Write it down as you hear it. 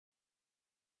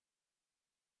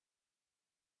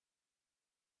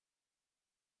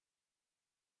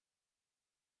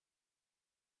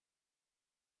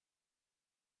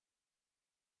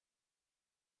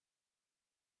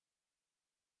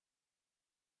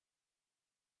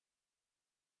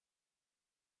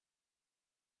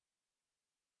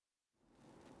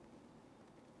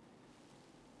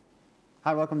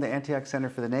Hi, welcome to Antioch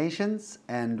Center for the Nations,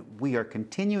 and we are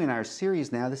continuing our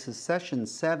series now. This is session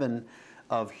 7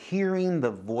 of Hearing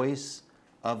the Voice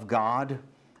of God.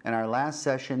 In our last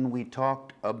session, we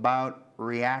talked about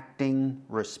reacting,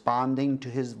 responding to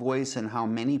His voice, and how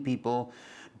many people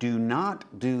do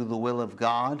not do the will of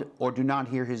God or do not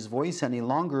hear His voice any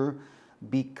longer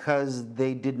because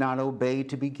they did not obey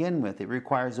to begin with. It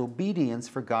requires obedience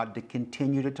for God to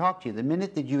continue to talk to you. The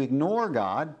minute that you ignore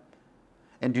God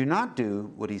and do not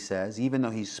do what He says, even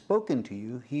though He's spoken to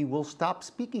you, He will stop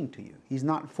speaking to you. He's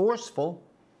not forceful,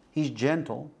 He's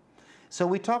gentle. So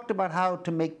we talked about how to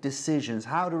make decisions,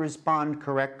 how to respond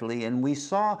correctly, and we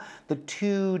saw the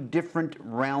two different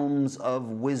realms of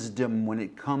wisdom when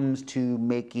it comes to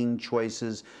making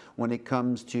choices, when it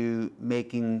comes to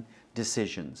making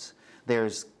decisions.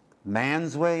 There's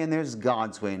man's way and there's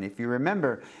God's way. And if you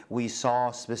remember, we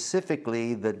saw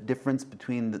specifically the difference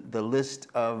between the list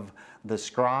of the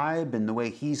scribe and the way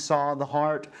he saw the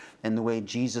heart and the way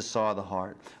Jesus saw the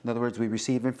heart. In other words, we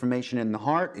receive information in the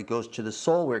heart, it goes to the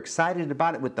soul, we're excited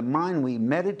about it with the mind, we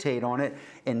meditate on it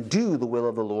and do the will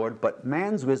of the Lord. But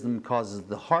man's wisdom causes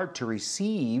the heart to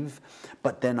receive,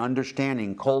 but then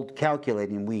understanding, cold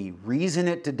calculating, we reason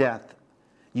it to death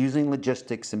using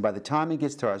logistics, and by the time it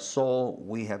gets to our soul,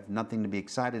 we have nothing to be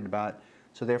excited about.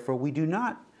 So therefore, we do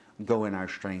not go in our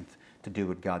strength to do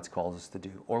what God's called us to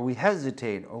do, or we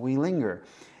hesitate, or we linger.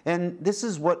 And this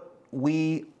is what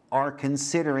we are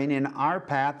considering in our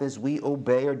path as we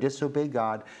obey or disobey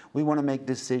God. We want to make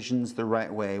decisions the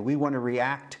right way. We want to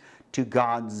react to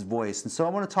God's voice. And so I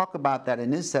want to talk about that in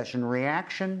this session,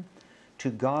 reaction to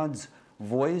God's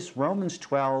voice. Romans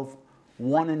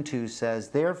 12:1 and 2 says,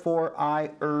 "Therefore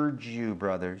I urge you,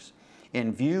 brothers,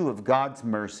 in view of God's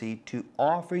mercy, to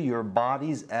offer your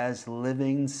bodies as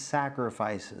living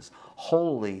sacrifices,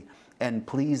 holy and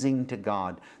pleasing to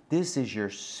God. This is your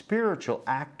spiritual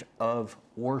act of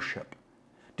worship.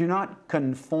 Do not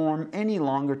conform any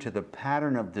longer to the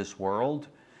pattern of this world,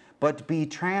 but be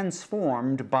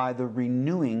transformed by the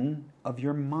renewing of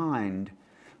your mind.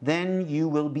 Then you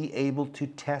will be able to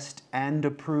test and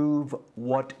approve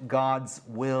what God's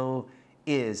will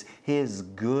is, His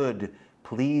good,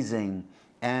 pleasing,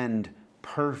 and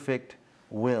perfect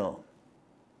will."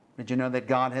 Did you know that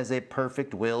God has a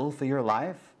perfect will for your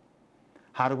life?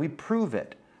 How do we prove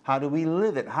it? How do we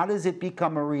live it? How does it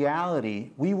become a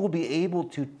reality? We will be able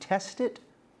to test it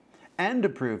and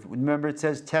approve. Remember, it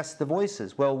says test the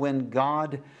voices. Well, when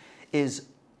God is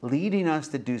leading us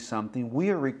to do something, we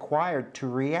are required to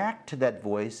react to that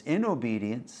voice in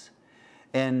obedience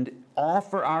and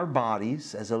offer our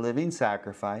bodies as a living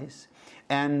sacrifice.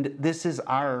 And this is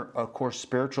our, of course,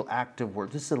 spiritual act of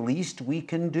work. This is the least we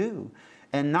can do,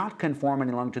 and not conform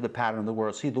any longer to the pattern of the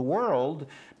world. See, the world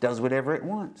does whatever it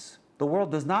wants. The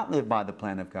world does not live by the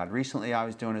plan of God. Recently, I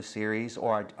was doing a series,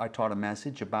 or I taught a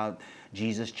message about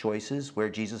Jesus' choices, where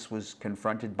Jesus was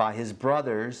confronted by His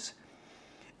brothers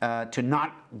to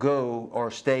not go or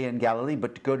stay in Galilee,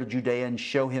 but to go to Judea and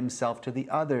show Himself to the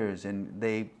others. And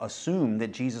they assumed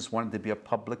that Jesus wanted to be a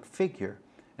public figure.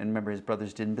 And remember, His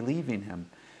brothers didn't believe in Him.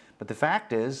 But the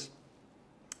fact is,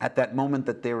 at that moment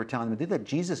that they were telling Him to do that,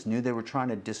 Jesus knew they were trying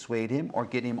to dissuade Him or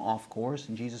get Him off course,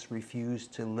 and Jesus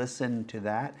refused to listen to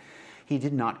that. He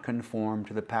did not conform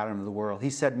to the pattern of the world. He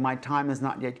said, "My time has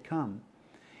not yet come."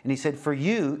 And He said, "For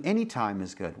you, any time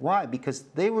is good." Why? Because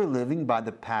they were living by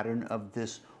the pattern of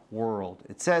this world.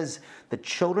 It says, "The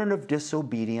children of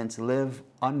disobedience live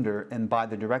under and by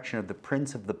the direction of the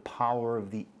prince of the power of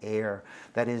the air,"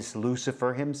 that is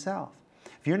Lucifer himself.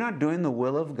 If you're not doing the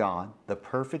will of God, the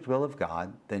perfect will of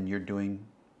God, then you're doing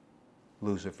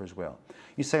Lucifer's will.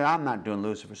 You say, "I'm not doing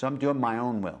Lucifer, so I'm doing my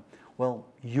own will." Well,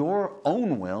 your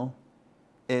own will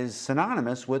is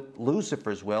synonymous with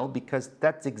Lucifer's will, because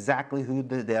that's exactly who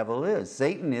the devil is.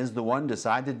 Satan is the one who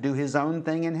decided to do his own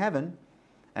thing in heaven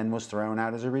and was thrown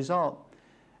out as a result,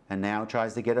 and now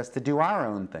tries to get us to do our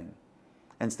own thing.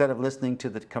 Instead of listening to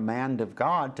the command of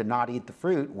God to not eat the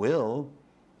fruit,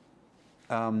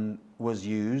 was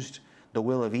used, the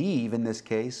will of Eve in this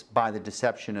case, by the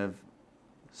deception of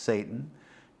Satan,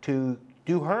 to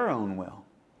do her own will,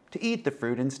 to eat the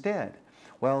fruit instead.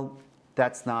 Well,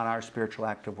 that's not our spiritual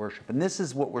act of worship. And this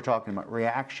is what we're talking about,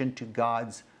 reaction to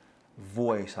God's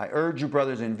voice. I urge you,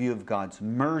 brothers, in view of God's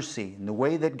mercy and the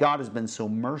way that God has been so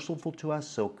merciful to us,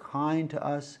 so kind to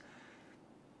us,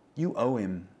 you owe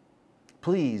Him.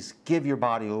 Please give your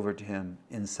body over to Him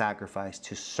in sacrifice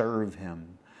to serve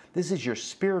Him. This is your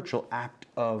spiritual act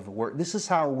of work. This is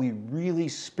how we really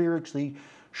spiritually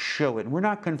show it. We're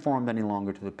not conformed any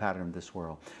longer to the pattern of this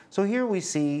world. So here we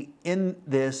see in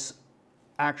this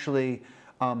actually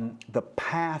the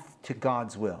path to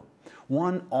God's will.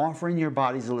 1, offering your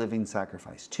body as a living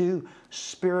sacrifice. 2,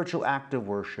 spiritual act of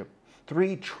worship.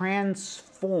 3,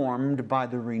 transformed by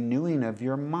the renewing of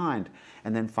your mind.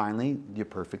 And then finally, your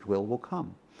perfect will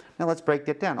come. Now let's break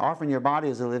that down. Offering your body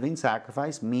as a living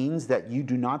sacrifice means that you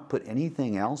do not put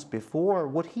anything else before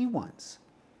what He wants.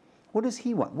 What does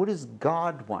He want? What does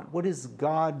God want? What does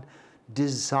God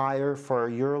desire for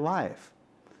your life?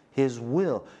 His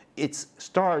will. It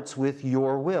starts with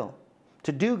your will.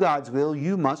 To do God's will,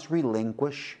 you must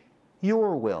relinquish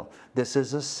your will. This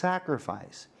is a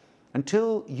sacrifice.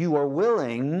 Until you are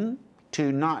willing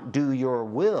to not do your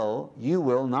will, you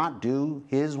will not do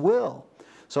His will.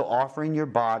 So offering your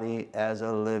body as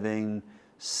a living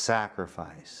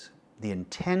sacrifice. The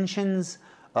intentions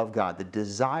of God, the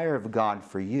desire of God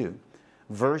for you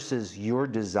versus your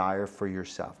desire for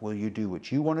yourself. Will you do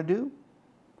what you want to do?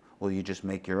 Will you just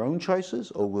make your own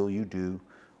choices? Or will you do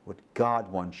what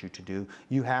God wants you to do?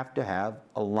 You have to have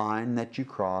a line that you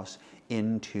cross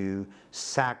into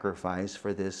sacrifice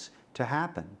for this to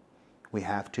happen. We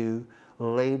have to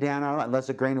lay down our life. Unless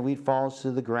a grain of wheat falls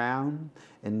to the ground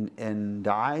and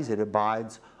dies, it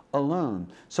abides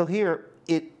alone. So here,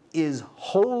 it is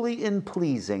holy and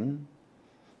pleasing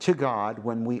to God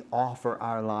when we offer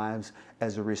our lives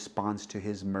as a response to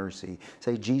His mercy.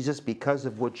 Say, Jesus, because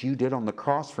of what you did on the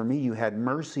cross for me, you had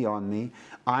mercy on me.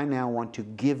 I now want to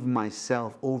give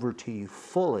myself over to you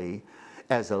fully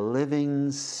as a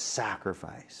living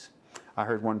sacrifice. I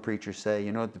heard one preacher say,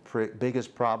 you know what the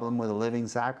biggest problem with a living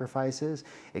sacrifice is?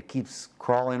 It keeps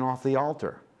crawling off the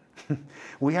altar.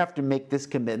 We have to make this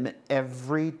commitment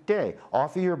every day.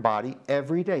 Offer your body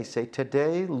every day. Say,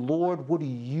 today, Lord, what do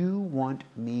you want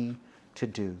me to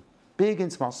do? Big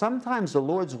and small. Sometimes the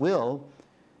Lord's will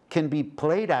can be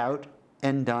played out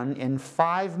and done in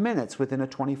 5 minutes within a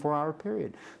 24-hour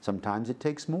period. Sometimes it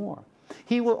takes more.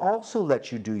 He will also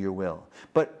let you do your will.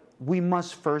 But we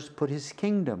must first put His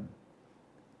kingdom.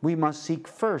 We must seek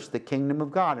first the kingdom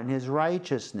of God and His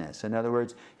righteousness. In other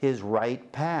words, His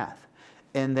right path.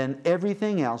 And then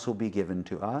everything else will be given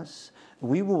to us.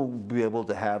 We will be able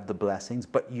to have the blessings,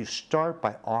 but you start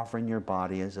by offering your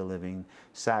body as a living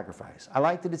sacrifice. I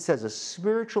like that it says a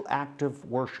spiritual act of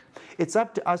worship. It's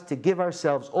up to us to give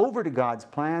ourselves over to God's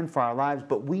plan for our lives,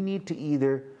 but we need to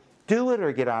either do it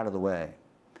or get out of the way.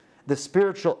 The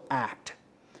spiritual act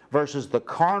versus the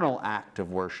carnal act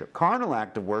of worship. Carnal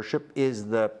act of worship is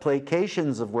the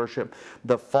placations of worship,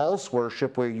 the false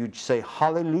worship where you say,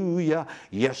 hallelujah,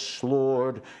 yes,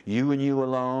 Lord, you and you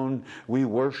alone, we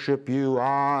worship you,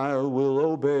 I will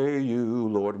obey you,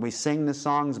 Lord. We sing the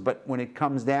songs, but when it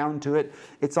comes down to it,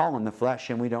 it's all in the flesh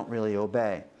and we don't really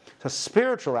obey. So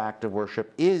spiritual act of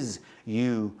worship is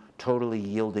you totally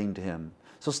yielding to Him.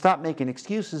 So stop making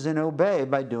excuses and obey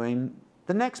by doing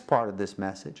the next part of this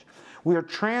message. We are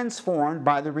transformed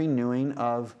by the renewing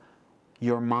of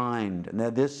your mind.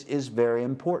 Now, this is very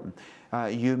important.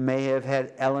 You may have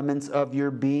had elements of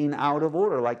your being out of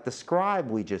order, like the scribe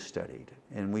we just studied.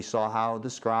 And we saw how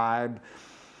the scribe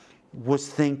was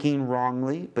thinking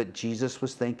wrongly, but Jesus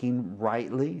was thinking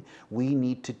rightly. We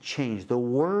need to change. The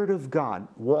Word of God,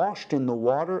 washed in the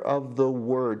water of the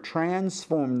Word,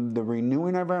 transformed the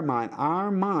renewing of our mind. Our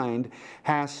mind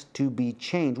has to be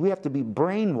changed. We have to be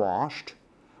brainwashed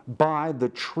by the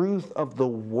truth of the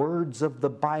words of the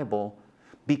Bible,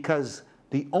 because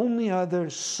the only other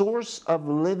source of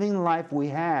living life we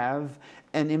have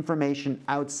and information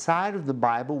outside of the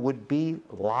Bible would be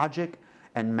logic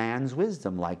and man's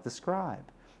wisdom, like the scribe.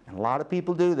 And a lot of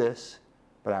people do this,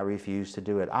 but I refuse to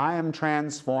do it. I am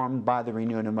transformed by the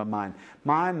renewing of my mind.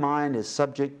 My mind is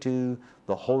subject to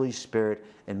the Holy Spirit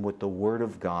and what the Word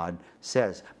of God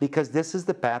says, because this is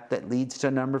the path that leads to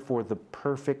number 4, the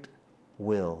perfect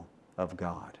will of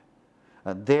God.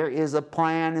 There is a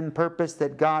plan and purpose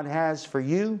that God has for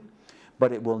you,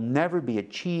 but it will never be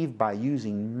achieved by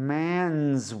using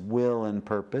man's will and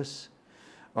purpose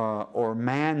or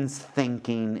man's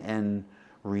thinking and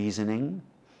reasoning,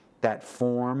 that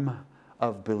form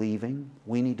of believing.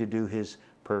 We need to do His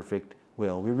perfect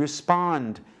will. We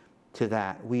respond to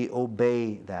that. We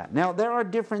obey that. Now, there are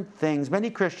different things.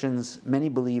 Many Christians, many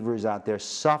believers out there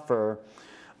suffer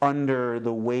under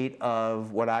the weight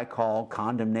of what I call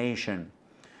condemnation.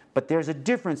 But there's a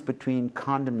difference between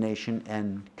condemnation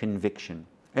and conviction.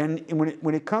 And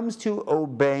when it comes to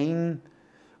obeying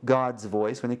God's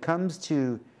voice, when it comes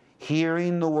to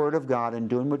hearing the Word of God and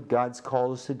doing what God's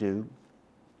called us to do,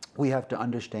 we have to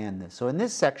understand this. So in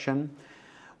this section,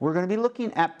 we're going to be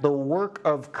looking at the work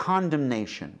of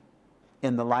condemnation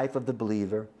in the life of the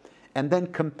believer, and then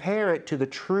compare it to the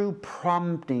true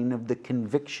prompting of the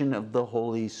conviction of the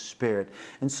Holy Spirit.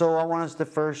 And so I want us to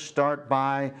first start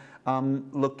by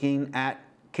looking at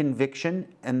conviction,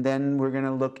 and then we're going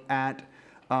to look at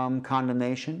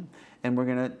condemnation, and we're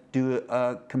going to do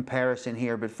a comparison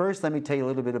here. But first, let me tell you a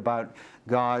little bit about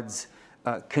God's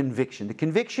conviction. The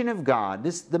conviction of God.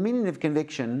 The meaning of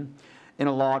conviction in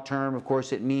a law term, of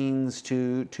course, it means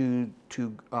to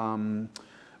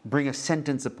bring a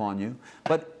sentence upon you.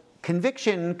 But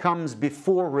conviction comes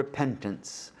before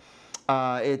repentance.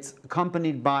 It's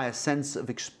accompanied by a sense of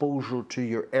exposure to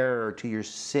your error, to your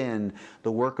sin,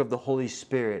 the work of the Holy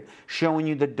Spirit, showing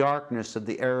you the darkness of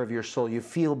the error of your soul. You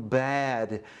feel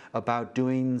bad about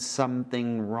doing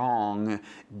something wrong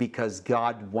because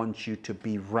God wants you to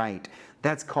be right.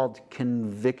 That's called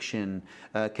conviction.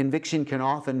 Conviction can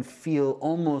often feel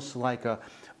almost like a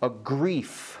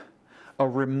grief, a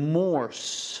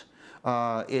remorse.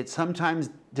 It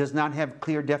sometimes does not have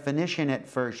clear definition at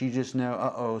first. You just know,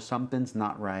 uh-oh, something's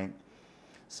not right.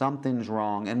 Something's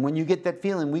wrong. And when you get that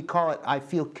feeling, we call it, I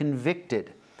feel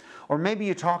convicted. Or maybe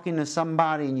you're talking to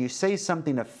somebody and you say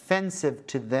something offensive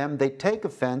to them. They take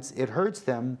offense. It hurts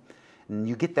them. And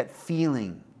you get that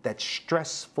feeling, that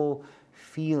stressful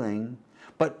feeling.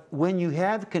 But when you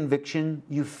have conviction,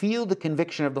 you feel the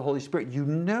conviction of the Holy Spirit. You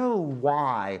know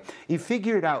why. You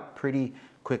figure it out pretty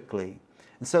quickly.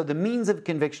 And so the means of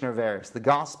conviction are various. The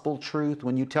gospel truth,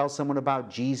 when you tell someone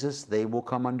about Jesus, they will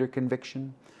come under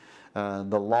conviction.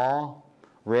 The law,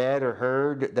 read or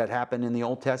heard, that happened in the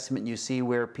Old Testament. You see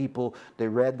where people, they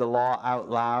read the law out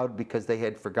loud because they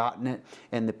had forgotten it.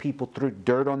 And the people threw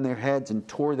dirt on their heads and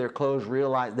tore their clothes,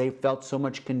 realized they felt so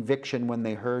much conviction when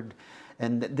they heard.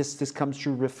 And this comes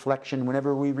through reflection.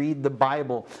 Whenever we read the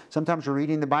Bible, sometimes we're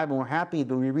reading the Bible and we're happy,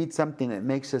 but we read something that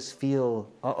makes us feel,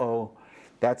 uh-oh,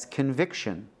 that's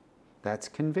conviction. That's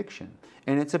conviction.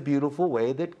 And it's a beautiful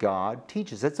way that God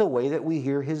teaches. That's a way that we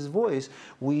hear His voice.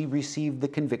 We receive the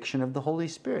conviction of the Holy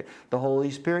Spirit. The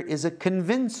Holy Spirit is a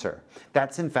convincer.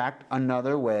 That's, in fact,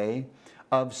 another way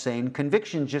of saying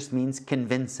conviction just means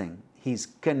convincing. He's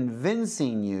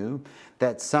convincing you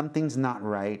that something's not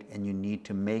right and you need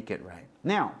to make it right.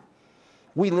 Now,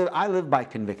 I live by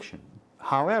conviction.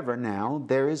 However, now,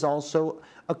 there is also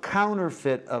a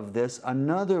counterfeit of this,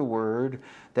 another word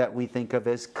that we think of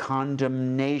as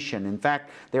condemnation. In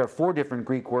fact, there are 4 different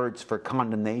Greek words for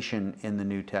condemnation in the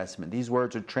New Testament. These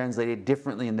words are translated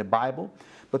differently in the Bible,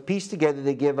 but pieced together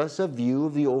they give us a view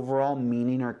of the overall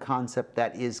meaning or concept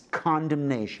that is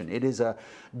condemnation. It is a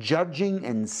judging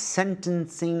and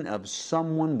sentencing of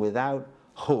someone without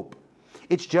hope.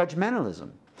 It's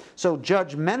judgmentalism. So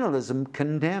judgmentalism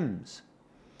condemns.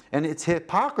 And its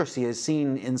hypocrisy is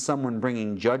seen in someone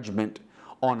bringing judgment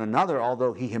on another,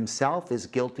 although he himself is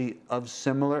guilty of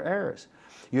similar errors.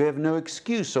 You have no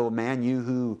excuse, O man, you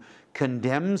who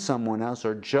condemn someone else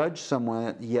or judge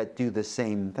someone yet do the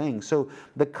same thing. So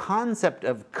the concept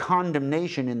of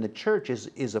condemnation in the church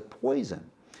is a poison.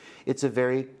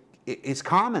 It's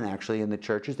common actually in the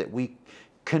churches that we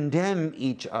condemn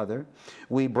each other,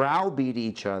 we browbeat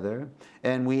each other,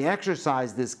 and we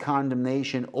exercise this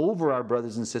condemnation over our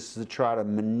brothers and sisters to try to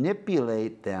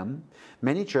manipulate them.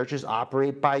 Many churches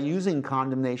operate by using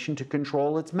condemnation to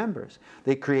control its members.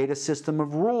 They create a system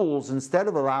of rules instead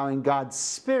of allowing God's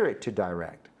Spirit to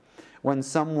direct. When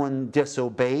someone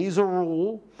disobeys a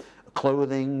rule,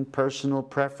 clothing, personal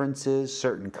preferences,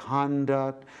 certain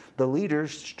conduct, the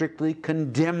leaders strictly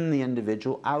condemn the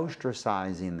individual,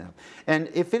 ostracizing them. And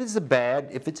if it's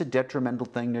a detrimental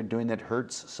thing they're doing that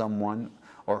hurts someone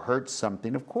or hurts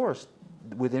something, of course,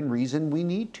 within reason, we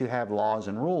need to have laws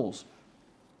and rules.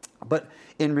 But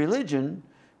in religion,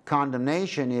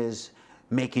 condemnation is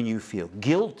making you feel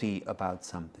guilty about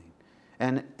something.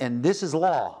 And this is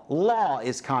law. Law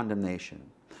is condemnation.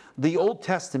 The Old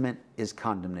Testament is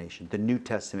condemnation. The New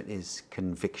Testament is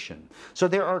conviction. So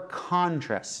there are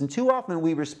contrasts. And too often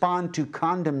we respond to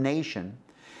condemnation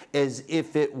as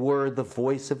if it were the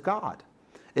voice of God.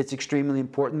 It's extremely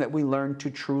important that we learn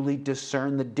to truly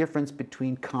discern the difference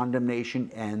between condemnation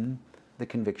and the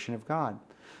conviction of God.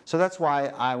 So that's why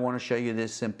I want to show you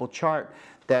this simple chart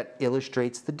that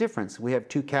illustrates the difference. We have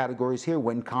 2 categories here.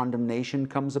 When condemnation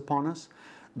comes upon us,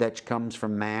 that comes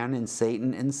from man and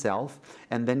Satan and self,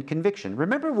 and then conviction.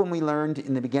 Remember when we learned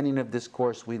in the beginning of this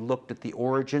course, we looked at the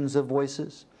origins of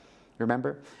voices?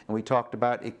 Remember? And we talked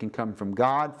about it can come from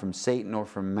God, from Satan, or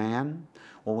from man.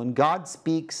 Well, when God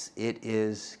speaks, it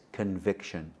is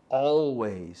conviction.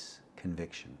 Always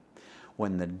conviction.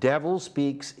 When the devil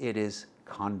speaks, it is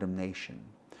condemnation.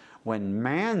 When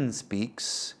man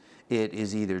speaks, it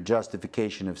is either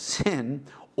justification of sin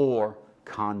or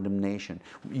condemnation.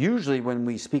 Usually when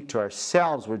we speak to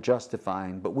ourselves, we're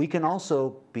justifying, but we can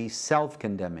also be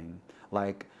self-condemning,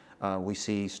 like we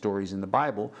see stories in the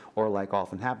Bible, or like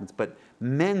often happens, but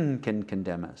men can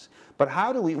condemn us. But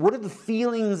what are the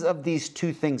feelings of these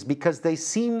two things? Because they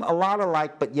seem a lot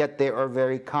alike, but yet they are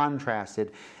very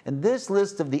contrasted. And this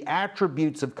list of the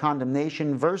attributes of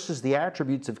condemnation versus the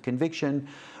attributes of conviction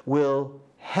will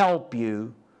help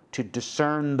you to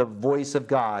discern the voice of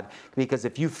God. Because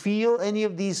if you feel any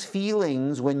of these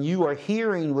feelings when you are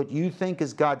hearing what you think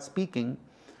is God speaking,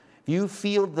 if you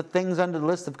feel the things under the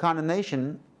list of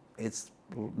condemnation, it's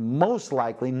most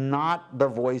likely not the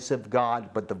voice of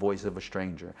God, but the voice of a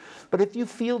stranger. But if you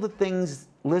feel the things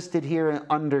listed here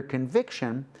under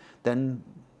conviction, then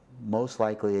most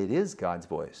likely it is God's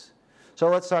voice. So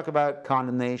let's talk about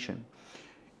condemnation.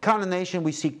 Condemnation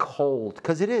we see cold,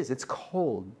 because it's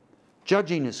cold.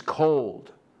 Judging is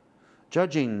cold.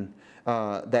 Judging,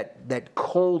 that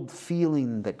cold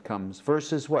feeling that comes,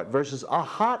 versus what? Versus a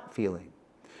hot feeling.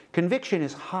 Conviction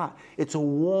is hot. It's a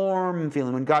warm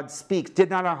feeling. When God speaks, did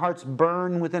not our hearts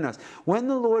burn within us? When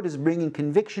the Lord is bringing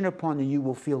conviction upon you, you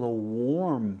will feel a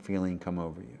warm feeling come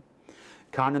over you.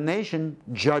 Condemnation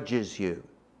judges you.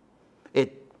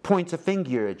 It points a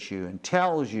finger at you and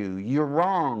tells you, you're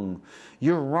wrong.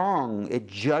 You're wrong. It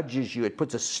judges you. It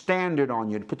puts a standard on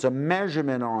you. It puts a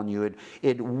measurement on you.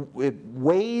 It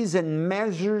weighs and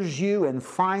measures you and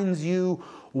finds you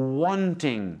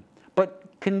wanting.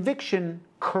 But conviction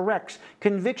corrects.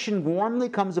 Conviction warmly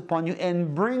comes upon you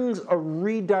and brings a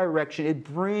redirection. It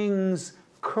brings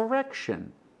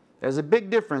correction. There's a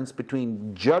big difference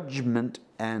between judgment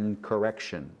and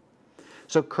correction.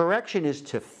 So correction is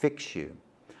to fix you.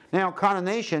 Now,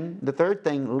 condemnation, the third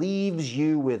thing, leaves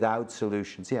you without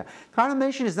solutions. Yeah,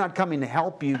 condemnation is not coming to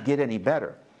help you get any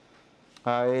better.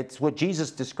 It's what Jesus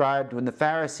described when the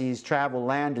Pharisees travel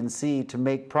land and sea to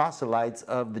make proselytes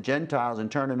of the Gentiles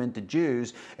and turn them into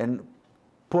Jews and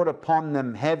put upon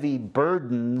them heavy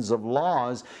burdens of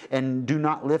laws and do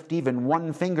not lift even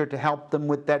one finger to help them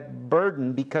with that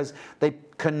burden, because they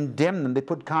condemn them. They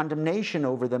put condemnation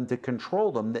over them to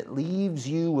control them. That leaves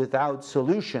you without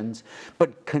solutions.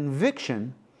 But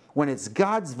conviction, when it's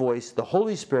God's voice, the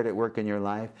Holy Spirit at work in your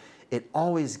life, it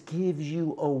always gives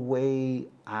you a way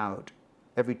out.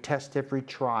 Every test, every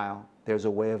trial, there's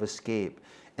a way of escape.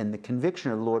 And the conviction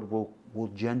of the Lord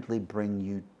will gently bring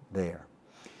you there.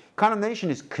 Condemnation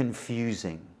is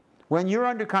confusing. When you're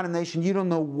under condemnation, you don't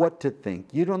know what to think.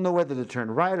 You don't know whether to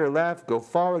turn right or left, go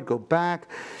forward, go back.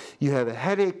 You have a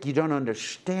headache. You don't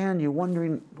understand. You're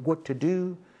wondering what to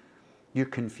do. You're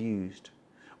confused.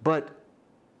 But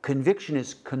conviction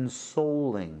is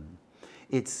consoling.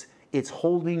 It's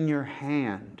holding your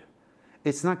hand.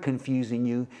 It's not confusing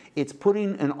you. It's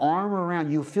putting an arm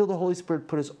around you. You feel the Holy Spirit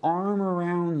put His arm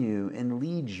around you and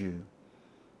lead you.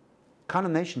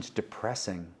 Condemnation is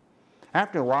depressing.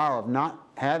 After a while of not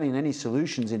having any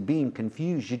solutions and being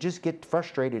confused, you just get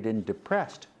frustrated and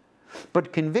depressed.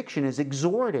 But conviction is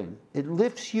exhorting. It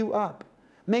lifts you up,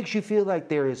 makes you feel like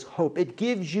there is hope. It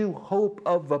gives you hope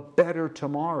of a better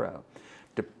tomorrow.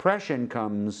 Depression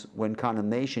comes when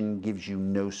condemnation gives you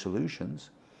no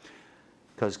solutions,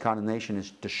 because condemnation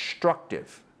is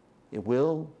destructive. It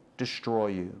will destroy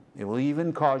you. It will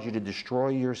even cause you to destroy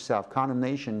yourself.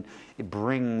 Condemnation, it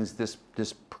brings this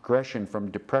progression from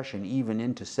depression even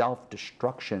into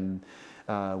self-destruction,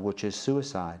 which is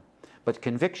suicide. But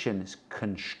conviction is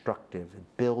constructive.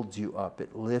 It builds you up.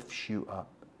 It lifts you up.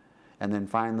 And then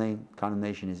finally,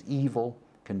 condemnation is evil.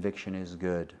 Conviction is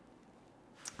good.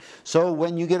 So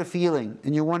when you get a feeling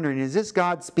and you're wondering, is this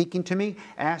God speaking to me?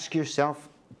 Ask yourself,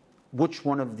 which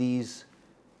one of these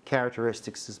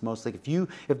characteristics is most like?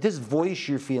 If this voice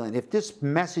you're feeling, if this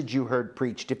message you heard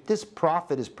preached, if this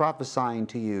prophet is prophesying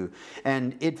to you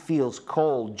and it feels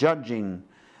cold, judging,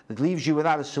 it leaves you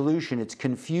without a solution, it's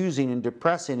confusing and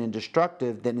depressing and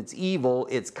destructive, then it's evil,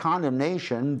 it's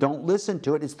condemnation. Don't listen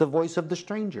to it. It's the voice of the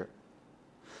stranger.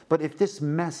 But if this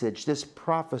message, this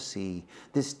prophecy,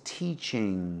 this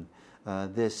teaching,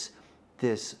 this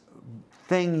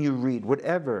thing you read,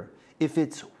 whatever, if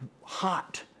it's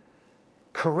hot,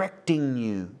 correcting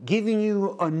you, giving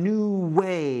you a new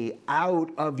way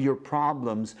out of your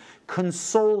problems,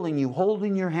 consoling you,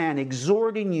 holding your hand,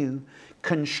 exhorting you,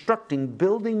 constructing,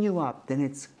 building you up, then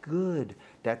it's good.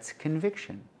 That's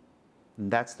conviction.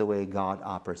 And that's the way God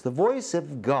operates. The voice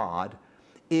of God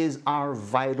is our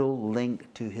vital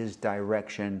link to His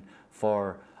direction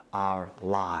for our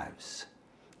lives.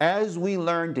 As we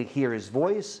learn to hear His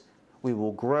voice, we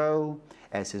will grow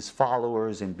as His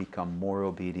followers and become more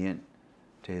obedient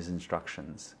to His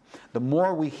instructions. The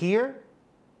more we hear,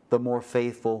 the more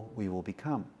faithful we will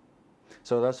become.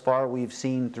 So thus far we've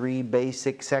seen 3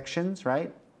 basic sections,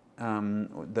 right?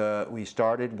 we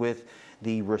started with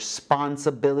the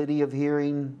responsibility of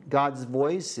hearing God's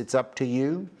voice. It's up to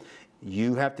you.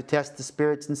 You have to test the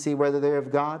spirits and see whether they're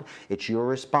of God. It's your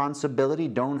responsibility.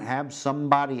 Don't have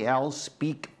somebody else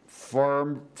speak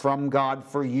from God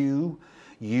for you.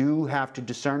 You have to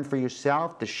discern for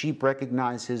yourself. The sheep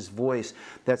recognize his voice.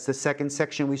 That's the second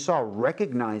section we saw,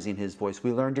 recognizing his voice.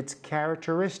 We learned its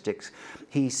characteristics.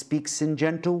 He speaks in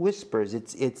gentle whispers.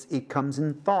 It comes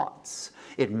in thoughts.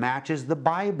 It matches the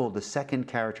Bible, the second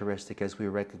characteristic as we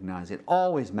recognize. It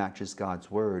always matches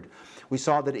God's word. We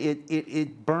saw that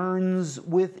it burns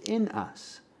within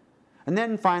us. And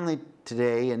then finally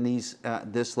today in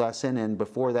this lesson and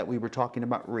before that we were talking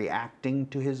about reacting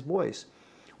to his voice.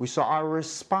 We saw our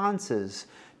responses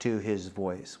to his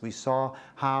voice. We saw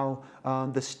how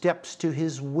the steps to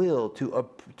his will,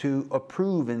 to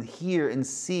approve and hear and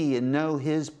see and know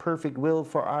his perfect will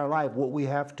for our life, what we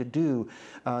have to do,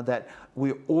 that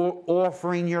we're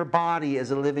offering your body as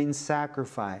a living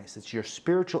sacrifice. It's your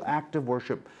spiritual act of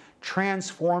worship,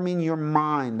 transforming your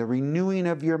mind, the renewing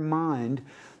of your mind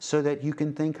so that you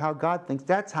can think how God thinks.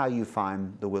 That's how you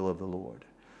find the will of the Lord.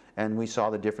 And we saw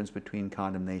the difference between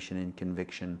condemnation and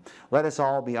conviction. Let us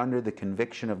all be under the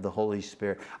conviction of the Holy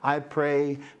Spirit. I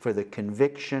pray for the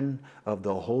conviction of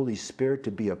the Holy Spirit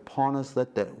to be upon us.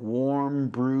 Let that warm,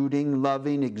 brooding,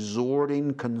 loving,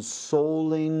 exhorting,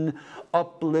 consoling,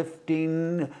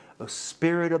 uplifting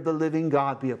Spirit of the living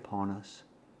God be upon us.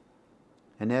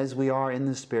 And as we are in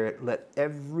the Spirit, let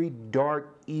every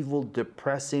dark, evil,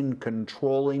 depressing,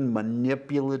 controlling,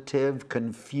 manipulative,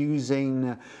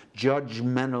 confusing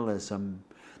judgmentalism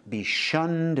be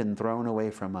shunned and thrown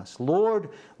away from us. Lord,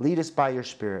 lead us by your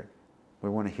Spirit. We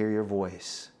want to hear your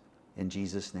voice. In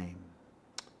Jesus' name,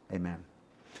 amen.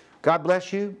 God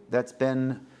bless you. That's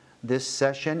been this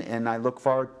session, and I look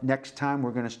forward next time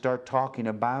we're going to start talking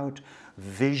about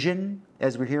vision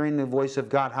as we're hearing the voice of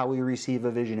God, how we receive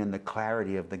a vision and the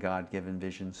clarity of the God-given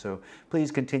vision. So please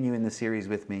continue in the series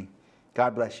with me.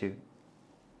 God bless you.